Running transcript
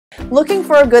Looking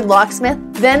for a good locksmith?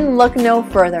 Then look no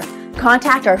further.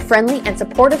 Contact our friendly and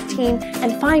supportive team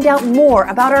and find out more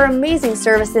about our amazing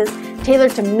services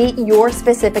tailored to meet your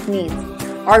specific needs.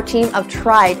 Our team of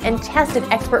tried and tested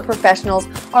expert professionals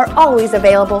are always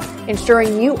available,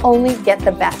 ensuring you only get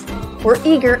the best. We're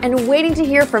eager and waiting to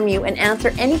hear from you and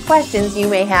answer any questions you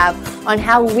may have on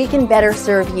how we can better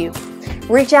serve you.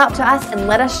 Reach out to us and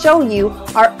let us show you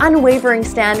our unwavering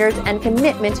standards and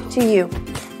commitment to you.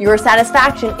 Your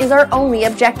satisfaction is our only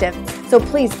objective, so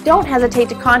please don't hesitate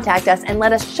to contact us and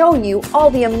let us show you all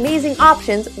the amazing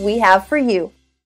options we have for you.